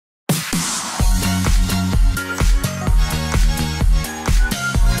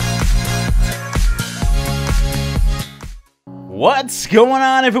What's going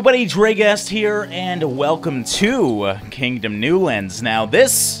on, everybody? Dragast here, and welcome to Kingdom Newlands. Now,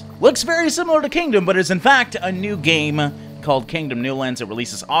 this looks very similar to Kingdom, but is in fact a new game called Kingdom Newlands. It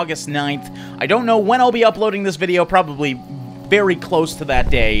releases August 9th. I don't know when I'll be uploading this video, probably very close to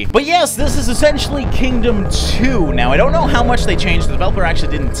that day. But yes, this is essentially Kingdom 2. Now, I don't know how much they changed. The developer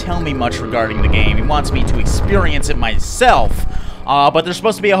actually didn't tell me much regarding the game. He wants me to experience it myself. But there's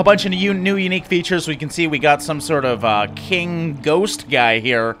supposed to be a whole bunch of new unique features. We can see we got some sort of king ghost guy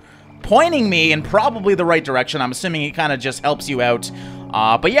here pointing me in probably the right direction. I'm assuming it kind of just helps you out.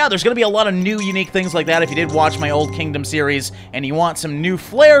 But yeah, there's going to be a lot of new unique things like that. If you did watch my old Kingdom series and you want some new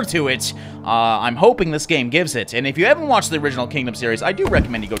flair to it, I'm hoping this game gives it. And if you haven't watched the original Kingdom series, I do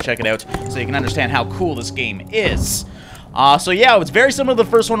recommend you go check it out so you can understand how cool this game is. So yeah, it's very similar to the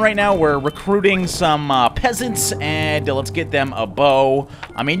first one right now. We're recruiting some peasants, and let's get them a bow.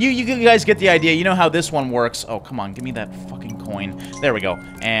 I mean, you guys get the idea. You know how this one works. Oh, come on, give me that fucking coin. There we go.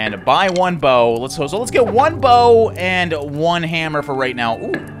 And buy one bow. So let's get one bow and one hammer for right now.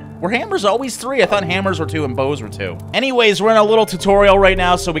 Ooh. Were hammers always 3? I thought hammers were 2 and bows were 2. Anyways, we're in a little tutorial right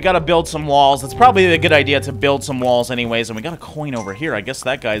now, so we gotta build some walls. It's probably a good idea to build some walls anyways, and we got a coin over here. I guess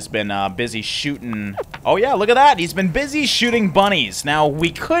that guy's been busy shooting... Oh yeah, look at that! He's been busy shooting bunnies. Now, we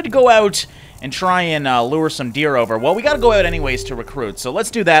could go out and try and lure some deer over. Well, we gotta go out anyways to recruit, so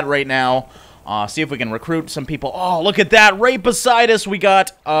let's do that right now. See if we can recruit some people. Oh, look at that! Right beside us, we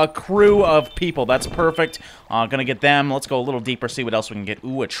got a crew of people. That's perfect. Gonna get them. Let's go a little deeper, see what else we can get.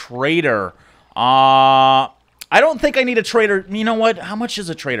 Ooh, a trader. I don't think I need a trader. You know what? How much is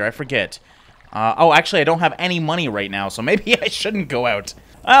a trader? I forget. Oh, actually, I don't have any money right now, so maybe I shouldn't go out.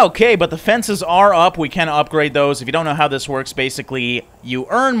 Okay, but the fences are up. We can upgrade those. If you don't know how this works, basically, you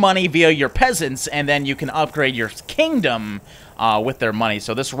earn money via your peasants, and then you can upgrade your kingdom with their money.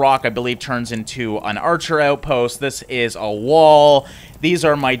 So this rock, I believe, turns into an archer outpost. This is a wall. These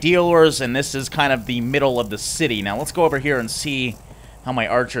are my dealers, and this is kind of the middle of the city. Now, let's go over here and see how my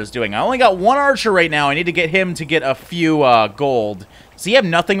archer is doing. I only got one archer right now. I need to get him to get a few gold. Does he have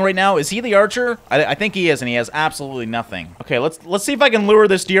nothing right now? Is he the archer? I think he is, and he has absolutely nothing. Okay, let's see if I can lure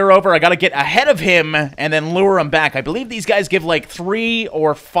this deer over. I gotta get ahead of him and then lure him back. I believe these guys give like 3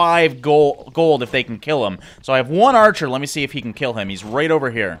 or 5 gold if they can kill him. So I have one archer. Let me see if he can kill him. He's right over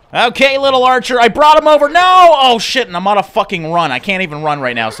here. Okay, little archer, I brought him over. No! Oh, shit, and I'm on a fucking run. I can't even run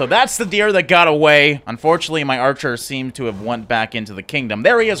right now. So that's the deer that got away. Unfortunately, my archer seemed to have went back into the kingdom.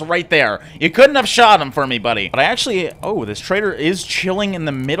 There he is right there. You couldn't have shot him for me, buddy. But I actually... Oh, this trader is chilling in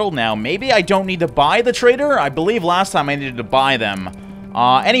the middle now. Maybe I don't need to buy the trader. I believe last time I needed to buy them.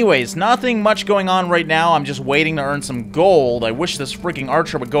 Anyways, nothing much going on right now. I'm just waiting to earn some gold. I wish this freaking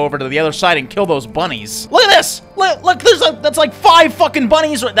archer would go over to the other side and kill those bunnies. Look at this! Look, that's like 5 fucking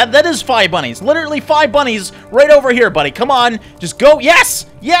bunnies. That is 5 bunnies. Literally 5 bunnies right over here, buddy. Come on, just go. Yes!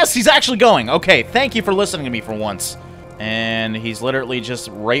 Yes, he's actually going. Okay, thank you for listening to me for once. And he's literally just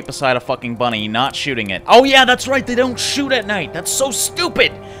right beside a fucking bunny, not shooting it. Oh yeah, that's right, they don't shoot at night. That's so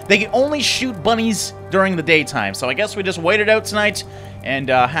stupid. They can only shoot bunnies during the daytime. So I guess we just wait it out tonight and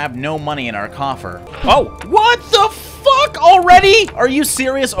have no money in our coffer. Oh, what the fuck already? Are you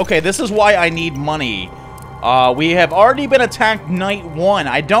serious? Okay, this is why I need money. We have already been attacked night 1.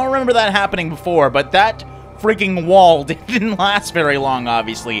 I don't remember that happening before, but that freaking wall didn't last very long,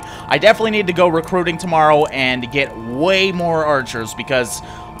 obviously. I definitely need to go recruiting tomorrow and get way more archers because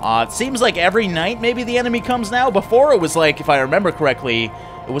it seems like every night maybe the enemy comes now. Before it was like, if I remember correctly,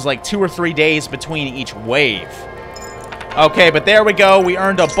 it was like 2 or 3 days between each wave. Okay, but there we go. We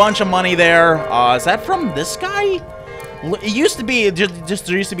earned a bunch of money there. Is that from this guy? It used to be, there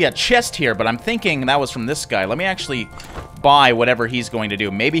used to be a chest here, but I'm thinking that was from this guy. Let me actually buy whatever he's going to do.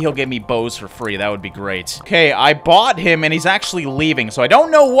 Maybe he'll give me bows for free. That would be great. Okay, I bought him, and he's actually leaving, so I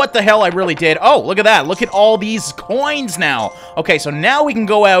don't know what the hell I really did. Oh, look at that. Look at all these coins now. Okay, so now we can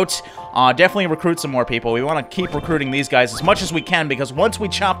go out, definitely recruit some more people. We want to keep recruiting these guys as much as we can, because once we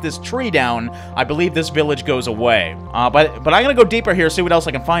chop this tree down, I believe this village goes away. But I'm going to go deeper here, see what else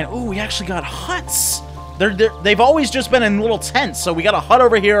I can find. Ooh, we actually got huts. They've always just been in little tents, so we got a hut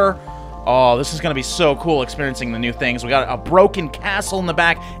over here. Oh, this is going to be so cool experiencing the new things. We got a broken castle in the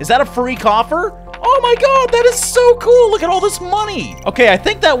back. Is that a free coffer? Oh my god, that is so cool! Look at all this money! Okay, I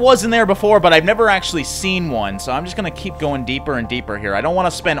think that was in there before, but I've never actually seen one, so I'm just gonna keep going deeper and deeper here. I don't want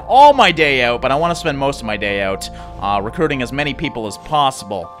to spend all my day out, but I want to spend most of my day out recruiting as many people as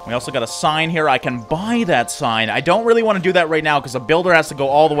possible. We also got a sign here. I can buy that sign. I don't really want to do that right now because a builder has to go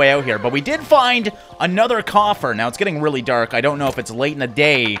all the way out here, but we did find another coffer. Now, it's getting really dark. I don't know if it's late in the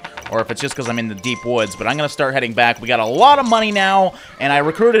day or if it's just because I'm in the deep woods, but I'm going to start heading back. We got a lot of money now, and I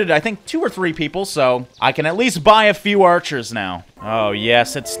recruited, I think, 2 or 3 people, so I can at least buy a few archers now. Oh,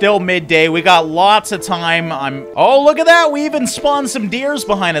 yes, it's still midday. We got lots of time. Oh, look at that. We even spawned some deers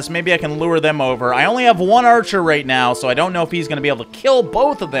behind us. Maybe I can lure them over. I only have 1 archer right now, so I don't know if he's going to be able to kill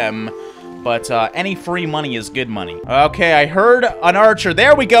both of them. But any free money is good money. Okay, I heard an archer.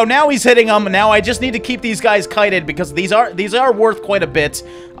 There we go. Now he's hitting them. Now I just need to keep these guys kited because these are worth quite a bit.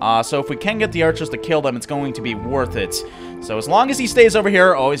 So if we can get the archers to kill them, it's going to be worth it. So as long as he stays over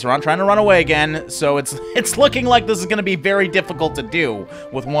here, oh, he's trying to run away again. So it's looking like this is going to be very difficult to do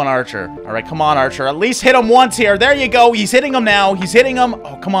with 1 archer. All right, come on, archer. At least hit him once here. There you go. He's hitting him now. He's hitting him.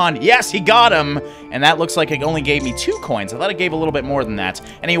 Oh, come on. Yes, he got him. And that looks like it only gave me 2 coins. I thought it gave a little bit more than that.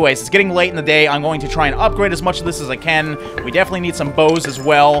 Anyways, it's getting late in the day. I'm going to try and upgrade as much of this as I can. We definitely need some bows as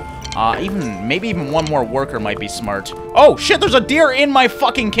well. Maybe even 1 more worker might be smart. Oh, shit, there's a deer in my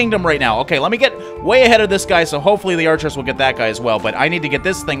fucking kingdom right now. Okay, let me get way ahead of this guy, so hopefully the archers will get that guy as well, but I need to get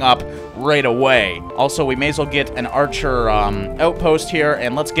this thing up right away. Also, we may as well get an archer outpost here,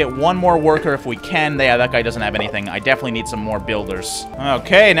 and let's get 1 more worker if we can. Yeah, that guy doesn't have anything. I definitely need some more builders.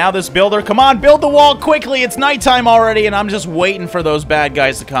 Okay, now this builder. Come on, build the wall quickly. It's nighttime already, and I'm just waiting for those bad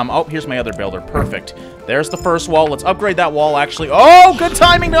guys to come. Oh, here's my other builder. Perfect. There's the first wall. Let's upgrade that wall, actually. Oh, good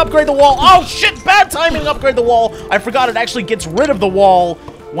timing to upgrade the wall. Oh, shit, bad timing to upgrade the wall. I forgot it actually gets rid of the wall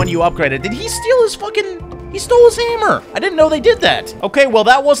when you upgrade it. Did he steal his fucking... He stole his hammer. I didn't know they did that. Okay, well,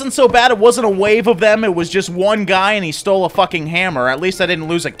 that wasn't so bad. It wasn't a wave of them. It was just 1 guy, and he stole a fucking hammer. At least I didn't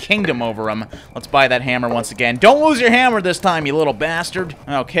lose a kingdom over him. Let's buy that hammer once again. Don't lose your hammer this time, you little bastard.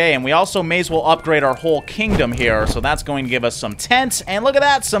 Okay, and we also may as well upgrade our whole kingdom here, so that's going to give us some tents, and look at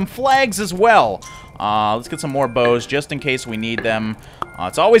that, some flags as well. Let's get some more bows, just in case we need them.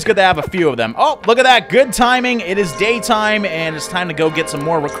 It's always good to have a few of them. Oh, look at that. Good timing. It is daytime, and it's time to go get some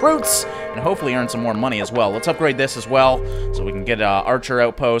more recruits and hopefully earn some more money as well. Let's upgrade this as well so we can get an archer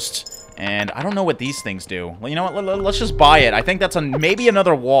outpost. And I don't know what these things do. Well, you know what? Let's just buy it. I think that's maybe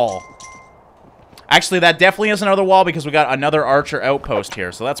another wall. Actually, that definitely is another wall because we got another archer outpost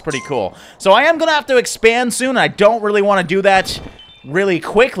here, so that's pretty cool. So I am going to have to expand soon. I don't really want to do that really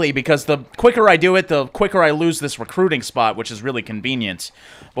quickly because the quicker I do it, the quicker I lose this recruiting spot, which is really convenient.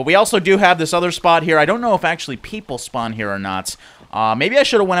 But we also do have this other spot here. I don't know if actually people spawn here or not. Maybe I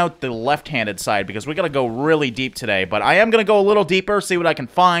should have went out the left-handed side because we got to go really deep today. But I am going to go a little deeper, see what I can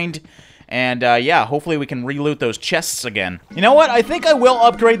find. And, yeah, hopefully we can re-loot those chests again. You know what? I think I will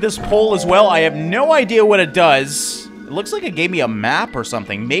upgrade this pole as well. I have no idea what it does. It looks like it gave me a map or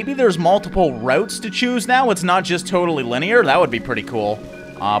something. Maybe there's multiple routes to choose now. It's not just totally linear. That would be pretty cool.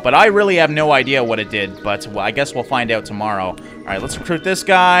 But I really have no idea what it did. But well, I guess we'll find out tomorrow. All right, let's recruit this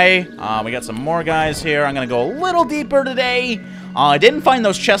guy. We got some more guys here. I'm going to go a little deeper today. I didn't find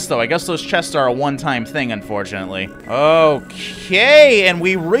those chests, though. I guess those chests are a one-time thing, unfortunately. Okay, and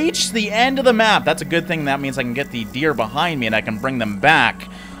we reached the end of the map. That's a good thing. That means I can get the deer behind me and I can bring them back.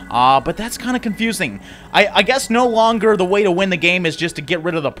 But that's kind of confusing. I guess no longer the way to win the game is just to get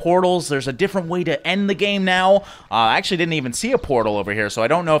rid of the portals. There's a different way to end the game now. I actually didn't even see a portal over here, so I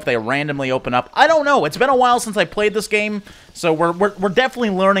don't know if they randomly open up. I don't know. It's been a while since I played this game, so we're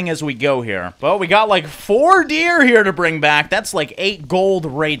definitely learning as we go here. But we got like 4 deer here to bring back. That's like 8 gold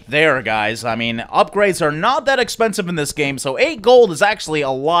right there, guys. I mean, upgrades are not that expensive in this game, so 8 gold is actually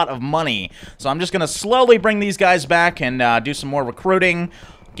a lot of money. So I'm just going to slowly bring these guys back and do some more recruiting.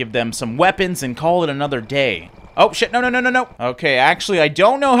 Give them some weapons and call it another day. Oh, shit. No. Okay, actually, I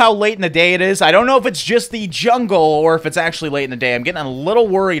don't know how late in the day it is. I don't know if it's just the jungle or if it's actually late in the day. I'm getting a little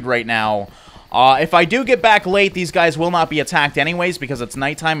worried right now. If I do get back late, these guys will not be attacked anyways because it's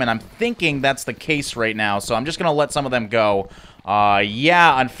nighttime, and I'm thinking that's the case right now. So I'm just going to let some of them go.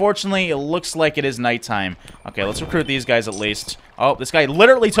 Yeah, unfortunately, it looks like it is nighttime. Okay, let's recruit these guys at least. Oh, this guy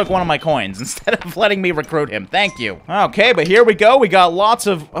literally took one of my coins instead of letting me recruit him. Thank you. Okay, but here we go. We got lots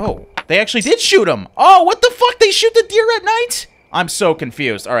of... Oh, they actually did shoot him. Oh, what the fuck? They shoot the deer at night? I'm so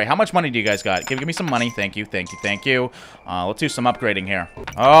confused. All right, how much money do you guys got? Give me some money. Thank you. Let's do some upgrading here.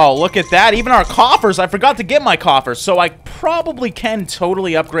 Oh, look at that. Even our coffers. I forgot to get my coffers, so I probably can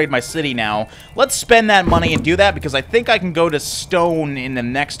totally upgrade my city now. Let's spend that money and do that because I think I can go to stone in the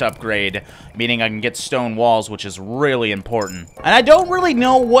next upgrade, meaning I can get stone walls, which is really important. And I don't really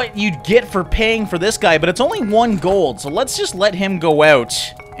know what you'd get for paying for this guy, but it's only 1 gold, so let's just let him go out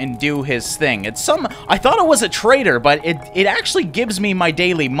and do his thing. It's I thought it was a trader, but it actually gives me my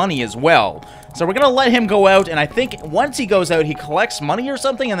daily money as well. So we're gonna let him go out, and I think once he goes out, he collects money or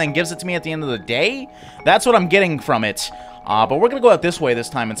something and then gives it to me at the end of the day. That's what I'm getting from it. But we're gonna go out this way this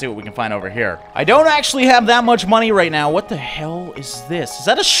time and see what we can find over here. I don't actually have that much money right now. What the hell is this? Is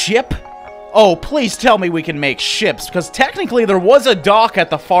that a ship? Oh, please tell me we can make ships, because technically there was a dock at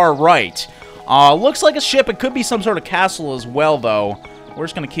the far right. Looks like a ship. It could be some sort of castle as well, though. We're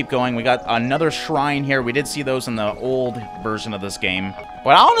just going to keep going. We got another shrine here. We did see those in the old version of this game.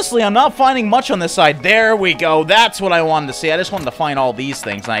 But honestly, I'm not finding much on this side. There we go. That's what I wanted to see. I just wanted to find all these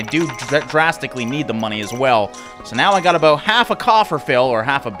things, and I do drastically need the money as well. So now I got about half a coffer fill, or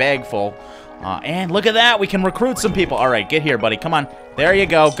half a bag full. And look at that. We can recruit some people. All right, get here, buddy. Come on. There you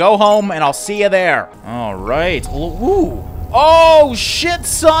go. Go home, and I'll see you there. All right. Ooh. Oh, shit,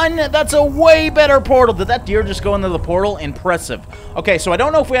 son! That's a way better portal. Did that deer just go into the portal? Impressive. Okay, so I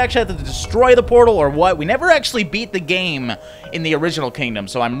don't know if we actually have to destroy the portal or what. We never actually beat the game in the original Kingdom,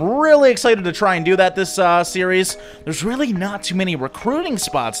 so I'm really excited to try and do that this series. There's really not too many recruiting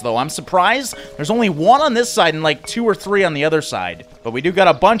spots, though. I'm surprised. There's only one on this side and like 2 or 3 on the other side. But we do got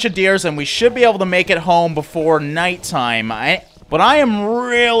a bunch of deers, and we should be able to make it home before nighttime. But I am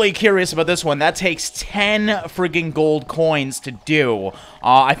really curious about this one. That takes 10 friggin' gold coins to do.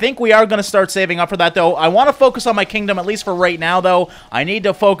 I think we are going to start saving up for that, though. I want to focus on my kingdom, at least for right now, though. I need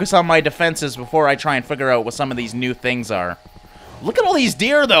to focus on my defenses before I try and figure out what some of these new things are. Look at all these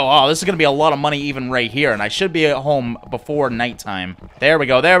deer, though. Oh, this is going to be a lot of money even right here, and I should be at home before nighttime. There we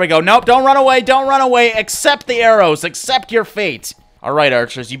go, there we go. Nope, don't run away, don't run away. Accept the arrows, accept your fate. All right,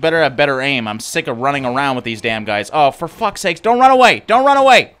 archers, you better have better aim. I'm sick of running around with these damn guys. Oh, for fuck's sakes, don't run away. Don't run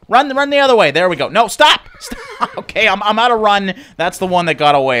away. Run the other way. There we go. No, stop. Stop. Okay, I'm out of run. That's the one that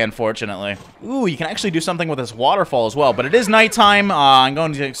got away, unfortunately. Ooh, you can actually do something with this waterfall as well. But it is nighttime. I'm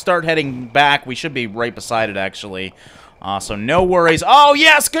going to start heading back. We should be right beside it, actually. So no worries. Oh,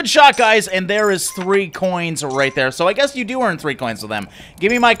 yes, good shot, guys. And there is 3 coins right there. So I guess you do earn 3 coins with them.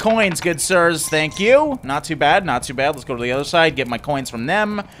 Give me my coins, good sirs. Thank you. Not too bad, not too bad. Let's go to the other side, get my coins from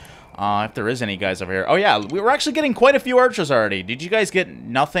them. If there is any guys over here. Oh, yeah, we were actually getting quite a few archers already. Did you guys get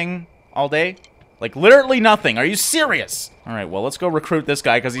nothing all day? Like, literally nothing. Are you serious? All right, well, let's go recruit this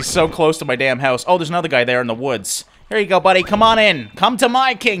guy because he's so close to my damn house. Oh, there's another guy there in the woods. Here you go, buddy. Come on in. Come to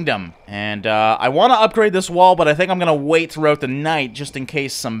my kingdom. And I want to upgrade this wall, but I think I'm going to wait throughout the night just in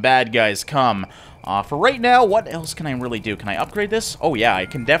case some bad guys come. For right now, what else can I really do? Can I upgrade this? Oh, yeah, I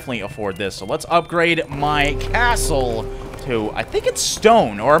can definitely afford this. So let's upgrade my castle to, I think it's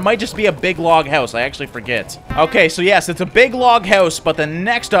stone, or it might just be a big log house. I actually forget. Okay, so yes, it's a big log house, but the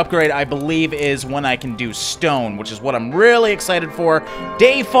next upgrade, I believe, is when I can do stone, which is what I'm really excited for.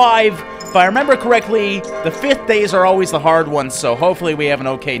 Day 5, if I remember correctly, the 5th days are always the hard ones, so hopefully we have an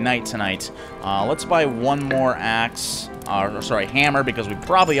okay night tonight. Let's buy one more axe, sorry, hammer, because we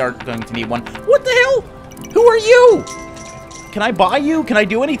probably aren't going to need one. What the hell? Who are you? Can I buy you? Can I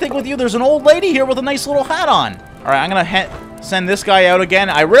do anything with you? There's an old lady here with a nice little hat on. All right, I'm going to send this guy out again.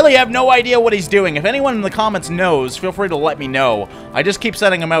 I really have no idea what he's doing. If anyone in the comments knows, feel free to let me know. I just keep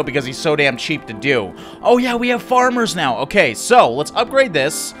sending him out because he's so damn cheap to do. Oh, yeah, we have farmers now. Okay, so let's upgrade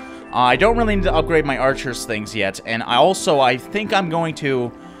this. I don't really need to upgrade my archers things yet. And I think I'm going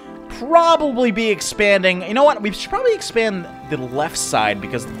to probably be expanding. You know what? We should probably expand the left side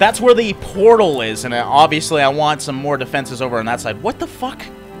because that's where the portal is. And obviously, I want some more defenses over on that side. What the fuck?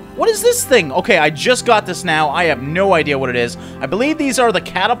 What is this thing? Okay, I just got this now. I have no idea what it is. I believe these are the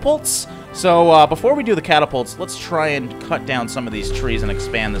catapults. So, before we do the catapults, let's try and cut down some of these trees and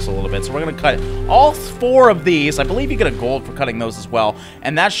expand this a little bit. So we're going to cut all 4 of these. I believe you get a gold for cutting those as well.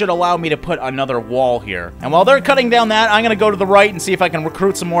 And that should allow me to put another wall here. And while they're cutting down that, I'm going to go to the right and see if I can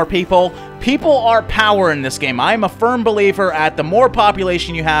recruit some more people. People are power in this game. I'm a firm believer at the more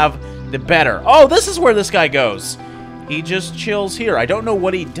population you have, the better. Oh, this is where this guy goes. He just chills here. I don't know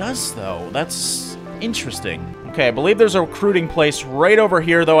what he does, though. That's interesting. Okay, I believe there's a recruiting place right over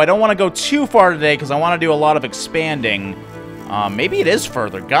here, though. I don't want to go too far today because I want to do a lot of expanding. Maybe it is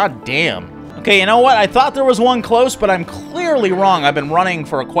further. God damn. Okay, you know what? I thought there was one close, but I'm clearly wrong. I've been running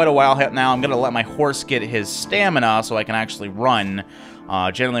for quite a while now. I'm going to let my horse get his stamina so I can actually run.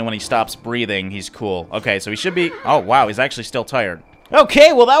 Generally, when he stops breathing, he's cool. Okay, so he should be... Oh, wow, he's actually still tired.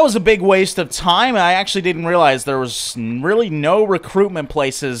 Okay, well, that was a big waste of time. I actually didn't realize there was really no recruitment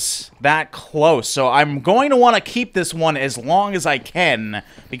places that close. So I'm going to want to keep this one as long as I can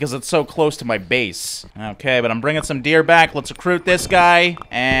because it's so close to my base. Okay, but I'm bringing some deer back. Let's recruit this guy.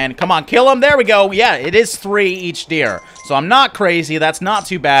 And come on, kill him. There we go. Yeah, it is 3 each deer. So I'm not crazy. That's not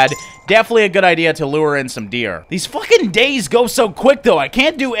too bad. Definitely a good idea to lure in some deer. These fucking days go so quick, though. I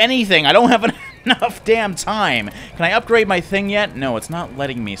can't do anything. I don't have enough damn time. Can I upgrade my thing yet? No, it's not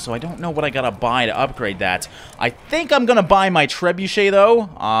letting me, so I don't know what I gotta buy to upgrade that. I think I'm gonna buy my trebuchet,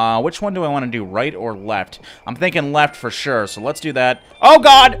 though. Which one do I want to do, right or left? I'm thinking left for sure, so let's do that. Oh,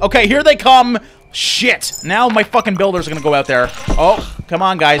 God! Okay, here they come! Shit! Now my fucking builders are gonna go out there. Oh, come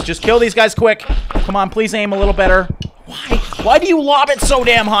on, guys. Just kill these guys quick. Come on, please aim a little better. Why? Why do you lob it so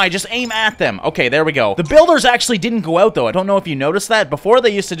damn high? Just aim at them. Okay, there we go. The builders actually didn't go out, though. I don't know if you noticed that. Before,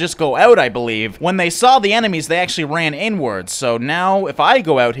 they used to just go out, I believe. When they saw the enemies, they actually ran inwards. So now, if I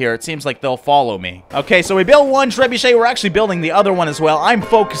go out here, it seems like they'll follow me. Okay, so we built one trebuchet. We're actually building the other one as well. I'm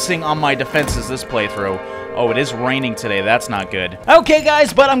focusing on my defenses this playthrough. Oh, it is raining today. That's not good. Okay,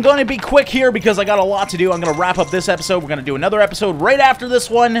 guys, but I'm going to be quick here because I got a lot to do. I'm going to wrap up this episode. We're going to do another episode right after this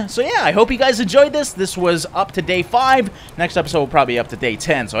one. So, yeah, I hope you guys enjoyed this. This was up to day 5. Next episode will probably be up to day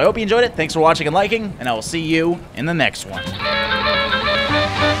 10. So, I hope you enjoyed it. Thanks for watching and liking, and I will see you in the next one.